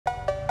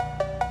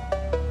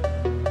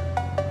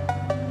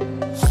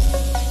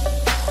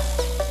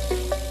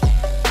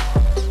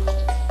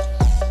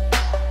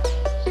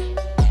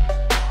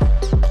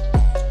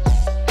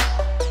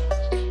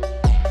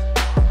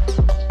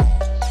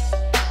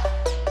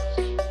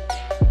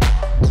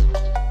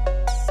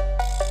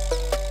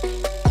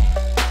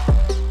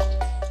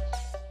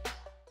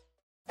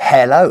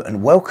Why hello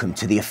and welcome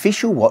to the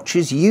Official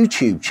Watchers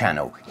YouTube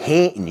channel.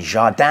 Here in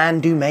Jardin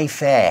du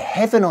Mayfair,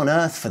 heaven on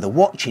earth for the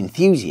watch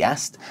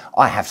enthusiast,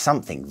 I have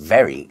something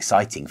very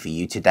exciting for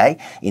you today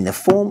in the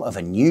form of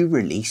a new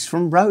release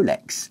from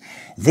Rolex.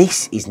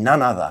 This is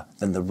none other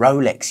than the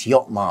Rolex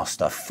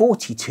Yacht-Master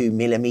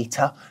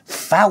 42mm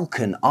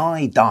Falcon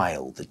Eye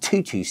dial, the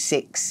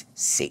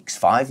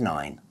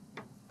 226659.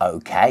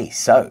 Okay,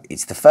 so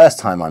it's the first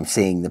time I'm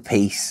seeing the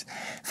piece,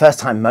 first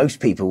time most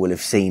people will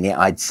have seen it,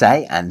 I'd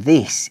say, and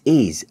this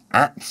is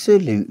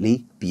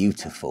absolutely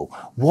beautiful.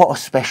 What a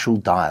special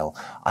dial.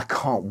 I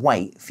can't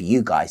wait for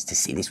you guys to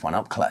see this one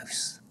up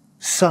close.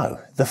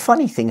 So, the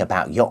funny thing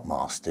about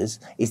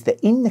Yacht-Masters is that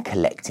in the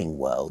collecting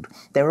world,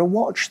 they're a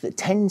watch that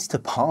tends to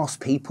pass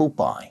people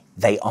by.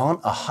 They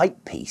aren't a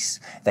hype piece.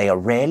 They are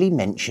rarely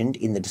mentioned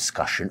in the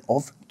discussion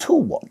of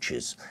tool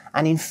watches,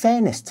 and in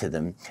fairness to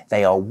them,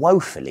 they are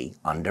woefully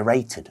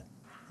underrated.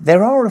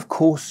 There are, of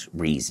course,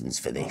 reasons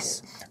for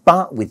this,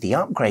 but with the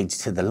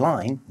upgrades to the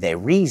line, they're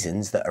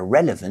reasons that are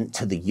relevant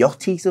to the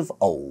yachties of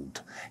old,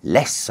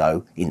 less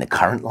so in the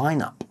current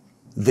lineup.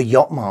 The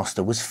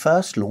Yacht-Master was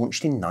first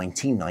launched in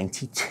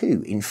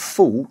 1992 in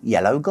full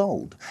yellow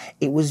gold.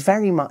 It was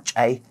very much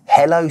a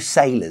Hello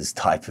Sailors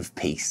type of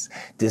piece,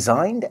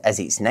 designed,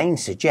 as its name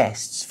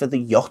suggests, for the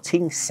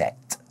yachting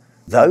set.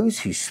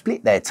 Those who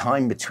split their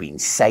time between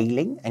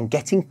sailing and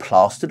getting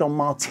plastered on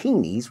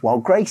martinis while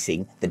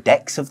gracing the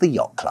decks of the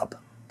yacht club.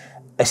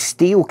 A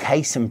steel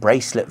case and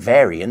bracelet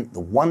variant,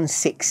 the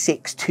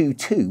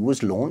 16622,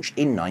 was launched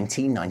in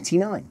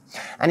 1999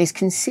 and is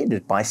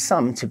considered by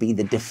some to be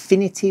the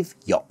definitive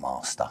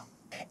Yacht-Master.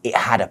 It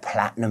had a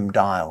platinum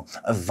dial,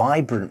 a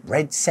vibrant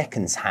red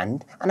seconds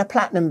hand and a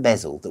platinum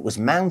bezel that was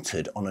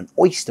mounted on an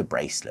oyster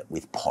bracelet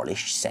with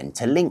polished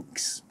centre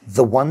links.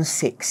 The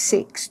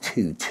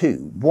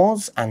 16622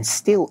 was and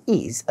still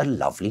is a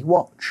lovely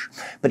watch,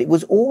 but it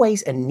was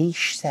always a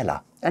niche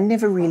seller and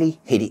never really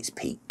hit its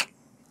peak.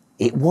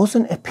 It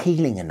wasn't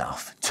appealing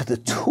enough to the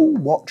tool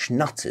watch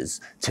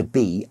nutters to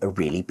be a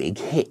really big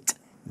hit.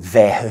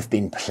 There have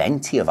been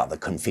plenty of other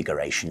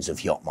configurations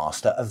of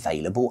Yacht-Master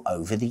available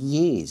over the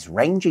years,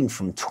 ranging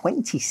from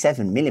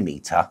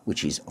 27mm,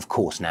 which is of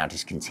course now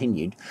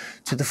discontinued,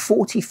 to the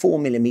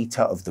 44mm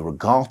of the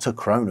Regatta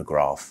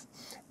chronograph.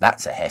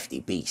 That's a hefty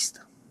beast.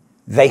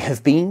 They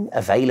have been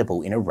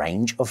available in a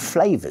range of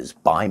flavours: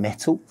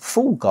 bimetal,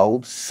 full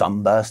gold,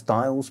 sunburst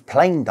dials,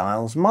 plain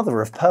dials,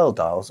 mother of pearl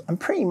dials, and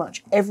pretty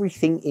much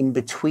everything in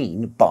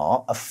between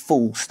bar a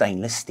full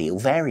stainless steel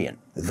variant.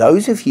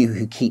 Those of you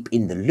who keep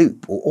in the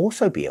loop will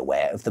also be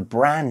aware of the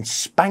brand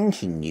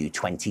spanking new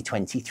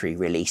 2023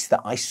 release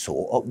that I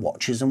saw at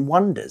Watches and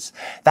Wonders.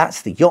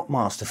 That's the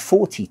Yacht-Master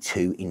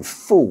 42 in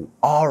full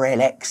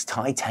RLX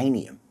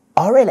titanium.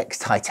 RLX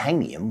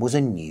titanium was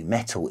a new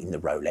metal in the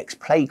Rolex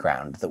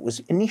playground that was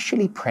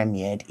initially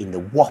premiered in the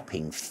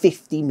whopping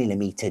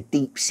 50mm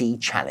Deep Sea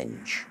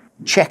Challenge.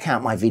 Check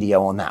out my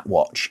video on that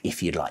watch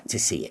if you'd like to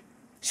see it.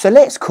 So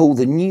let's call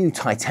the new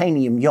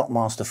titanium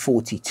Yacht-Master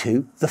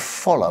 42 the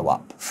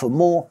follow-up for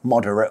more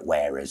moderate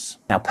wearers.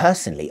 Now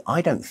personally,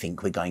 I don't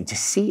think we're going to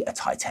see a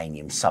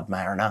titanium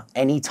Submariner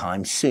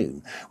anytime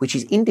soon, which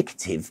is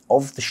indicative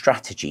of the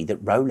strategy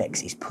that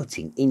Rolex is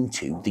putting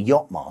into the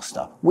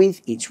Yacht-Master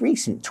with its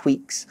recent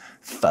tweaks,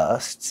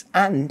 firsts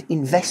and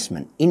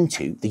investment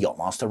into the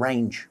Yacht-Master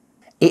range.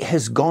 It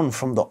has gone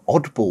from the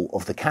oddball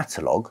of the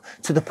catalogue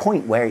to the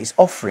point where it's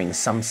offering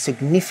some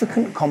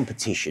significant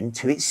competition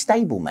to its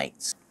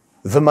stablemates.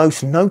 The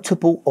most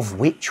notable of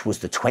which was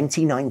the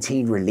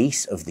 2019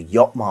 release of the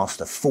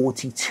Yacht-Master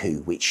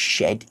 42, which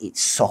shed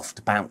its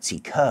soft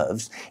bouncy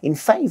curves in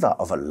favour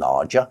of a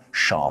larger,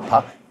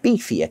 sharper,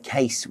 beefier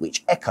case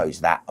which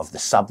echoes that of the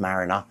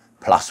Submariner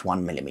plus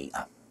 1mm.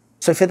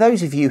 So for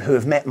those of you who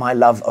have met my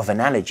love of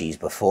analogies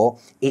before,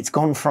 it's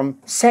gone from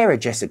Sarah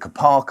Jessica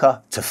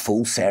Parker to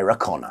full Sarah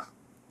Connor.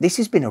 This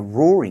has been a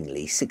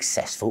roaringly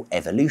successful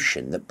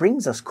evolution that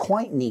brings us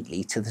quite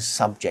neatly to the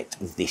subject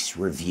of this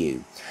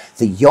review,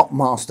 the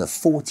Yacht-Master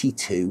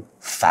 42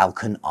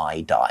 Falcon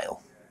Eye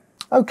dial.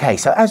 Okay,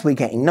 so as we're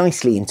getting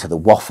nicely into the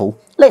waffle,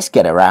 let's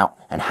get her out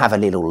and have a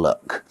little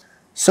look.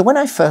 So when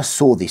I first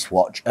saw this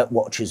watch at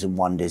Watches and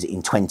Wonders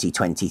in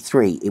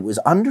 2023, it was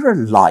under a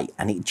light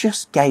and it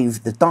just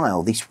gave the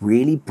dial this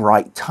really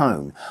bright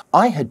tone.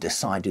 I had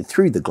decided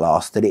through the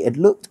glass that it had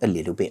looked a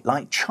little bit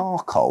like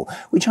charcoal,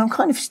 which I'm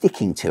kind of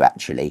sticking to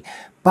actually,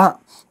 but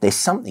there's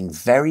something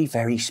very,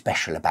 very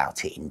special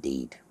about it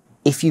indeed.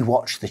 If you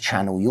watch the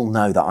channel, you'll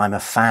know that I'm a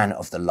fan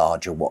of the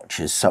larger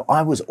watches, so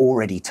I was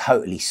already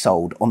totally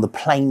sold on the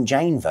plain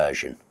Jane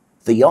version.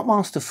 The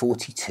Yacht-Master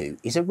 42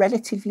 is a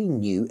relatively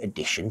new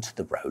addition to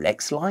the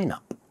Rolex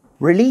lineup.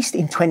 Released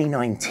in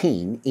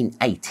 2019 in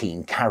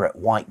 18-karat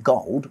white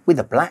gold with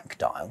a black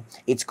dial,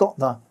 it's got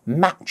the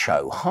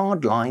macho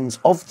hard lines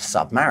of the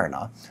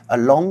Submariner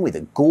along with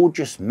a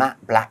gorgeous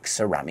matte black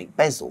ceramic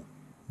bezel.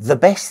 The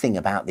best thing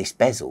about this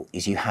bezel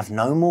is you have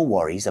no more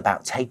worries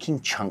about taking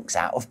chunks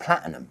out of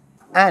platinum.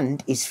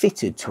 and is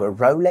fitted to a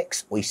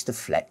Rolex Oyster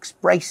Flex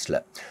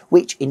bracelet,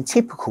 which in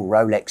typical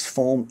Rolex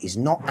form is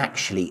not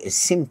actually as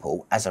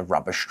simple as a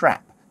rubber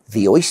strap.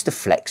 The Oyster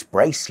Flex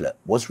bracelet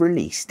was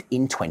released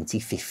in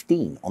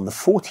 2015 on the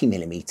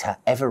 40mm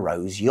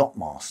Everose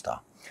Yacht-Master,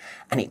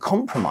 and it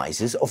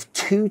comprises of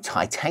two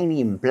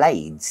titanium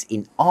blades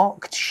in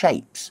arced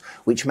shapes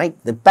which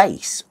make the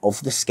base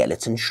of the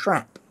skeleton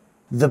strap.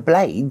 The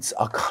blades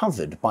are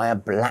covered by a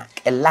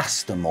black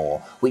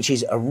elastomer, which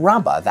is a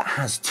rubber that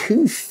has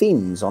two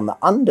fins on the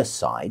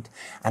underside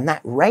and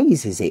that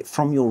raises it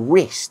from your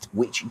wrist,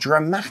 which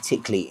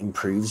dramatically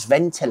improves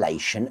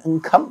ventilation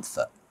and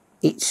comfort.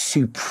 It's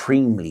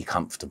supremely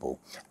comfortable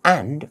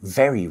and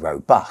very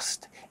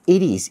robust.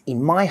 It is,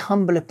 in my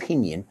humble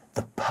opinion,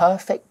 the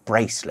perfect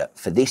bracelet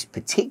for this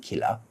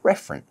particular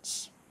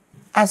reference.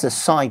 As a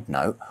side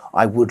note,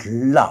 I would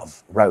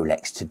love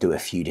Rolex to do a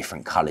few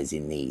different colours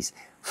in these.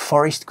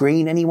 Forest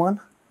green, anyone?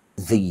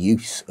 The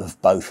use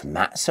of both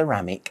matte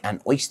ceramic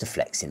and Oyster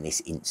Flex in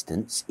this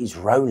instance is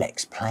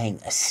Rolex playing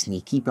a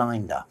sneaky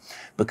blinder,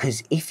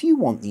 because if you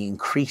want the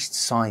increased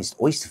sized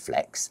Oyster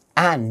Flex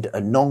and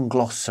a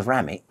non-gloss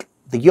ceramic,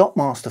 the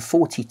Yacht-Master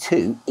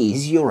 42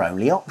 is your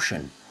only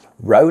option.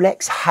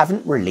 Rolex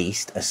haven't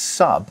released a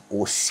sub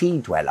or sea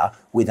dweller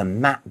with a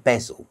matte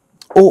bezel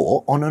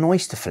or on an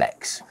Oyster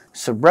Flex.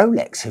 So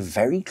Rolex have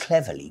very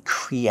cleverly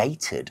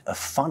created a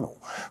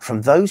funnel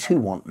from those who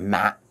want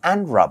matte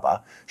and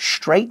rubber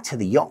straight to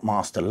the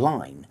Yacht-Master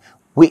line,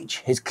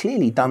 which has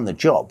clearly done the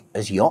job,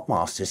 as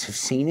Yacht-Masters have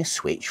seen a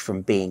switch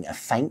from being a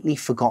faintly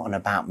forgotten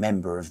about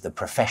member of the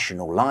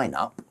professional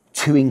lineup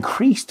to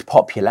increased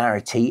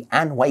popularity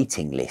and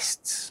waiting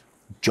lists.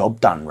 Job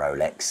done,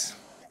 Rolex.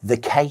 The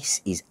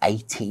case is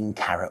 18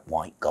 karat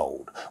white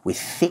gold with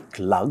thick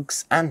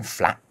lugs and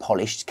flat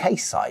polished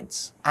case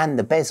sides, and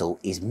the bezel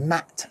is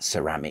matte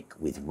ceramic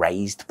with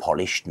raised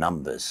polished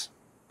numbers.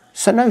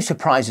 So no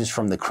surprises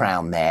from the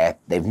crown there,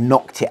 they've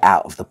knocked it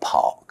out of the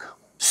park.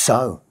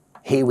 So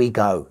here we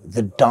go,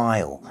 the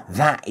dial.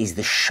 That is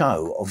the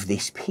show of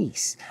this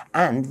piece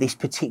and this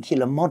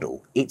particular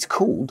model. It's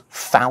called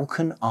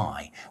Falcon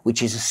Eye,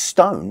 which is a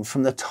stone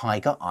from the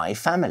Tiger Eye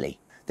family.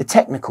 The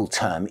technical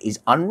term is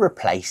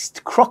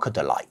unreplaced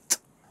crocodilite.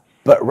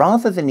 But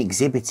rather than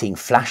exhibiting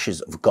flashes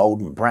of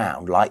golden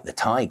brown like the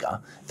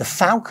Tiger, the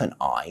Falcon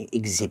Eye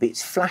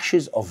exhibits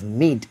flashes of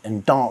mid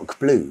and dark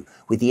blue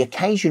with the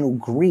occasional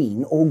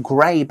green or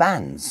grey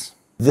bands.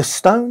 The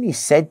stone is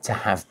said to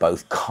have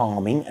both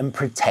calming and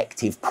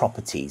protective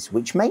properties,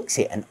 which makes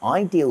it an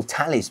ideal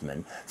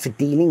talisman for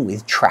dealing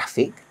with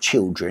traffic,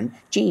 children,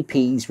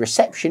 GPs,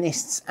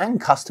 receptionists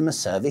and customer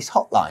service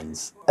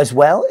hotlines, as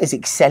well as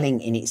excelling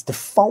in its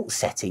default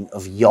setting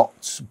of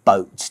yachts,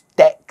 boats,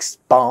 decks,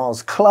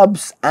 bars,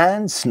 clubs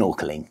and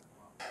snorkeling.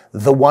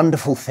 The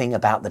wonderful thing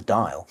about the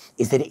dial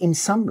is that in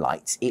some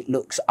lights it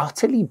looks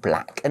utterly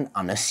black and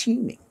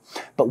unassuming.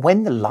 But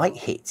when the light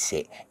hits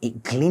it,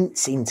 it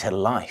glints into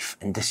life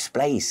and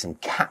displays some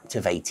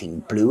captivating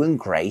blue and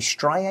grey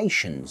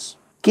striations.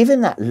 Given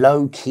that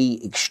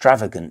low-key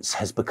extravagance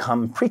has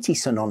become pretty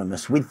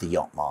synonymous with the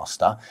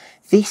Yacht-Master,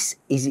 this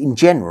is in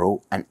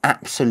general an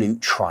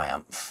absolute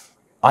triumph.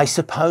 I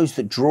suppose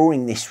that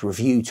drawing this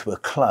review to a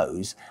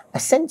close, a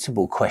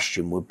sensible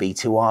question would be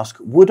to ask,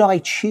 would I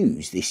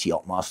choose this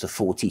Yacht-Master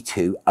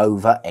 42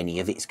 over any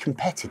of its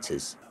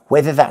competitors?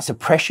 Whether that's a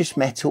precious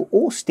metal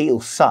or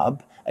steel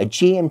sub, a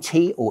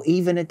GMT or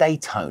even a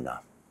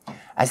Daytona,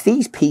 as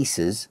these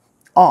pieces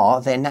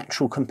are their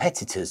natural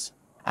competitors.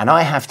 And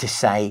I have to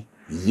say,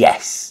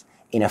 yes,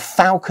 in a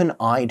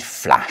falcon-eyed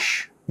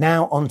flash.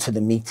 Now onto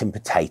the meat and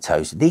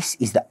potatoes. This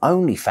is the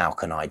only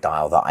Falcon Eye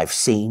dial that I've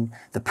seen.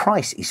 The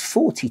price is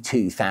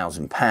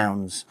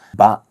 £42,000,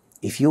 but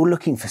if you're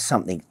looking for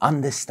something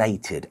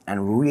understated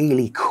and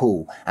really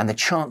cool, and the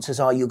chances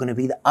are you're going to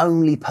be the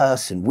only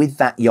person with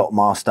that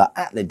Yacht-Master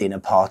at the dinner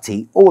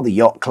party or the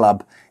yacht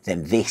club,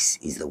 then this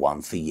is the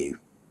one for you.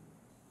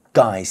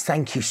 Guys,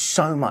 thank you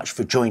so much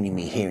for joining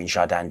me here in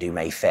Jardin du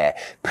Mayfair.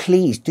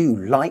 Please do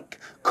like,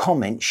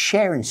 comment,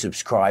 share and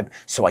subscribe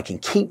so I can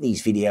keep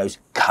these videos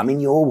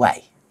coming your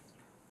way.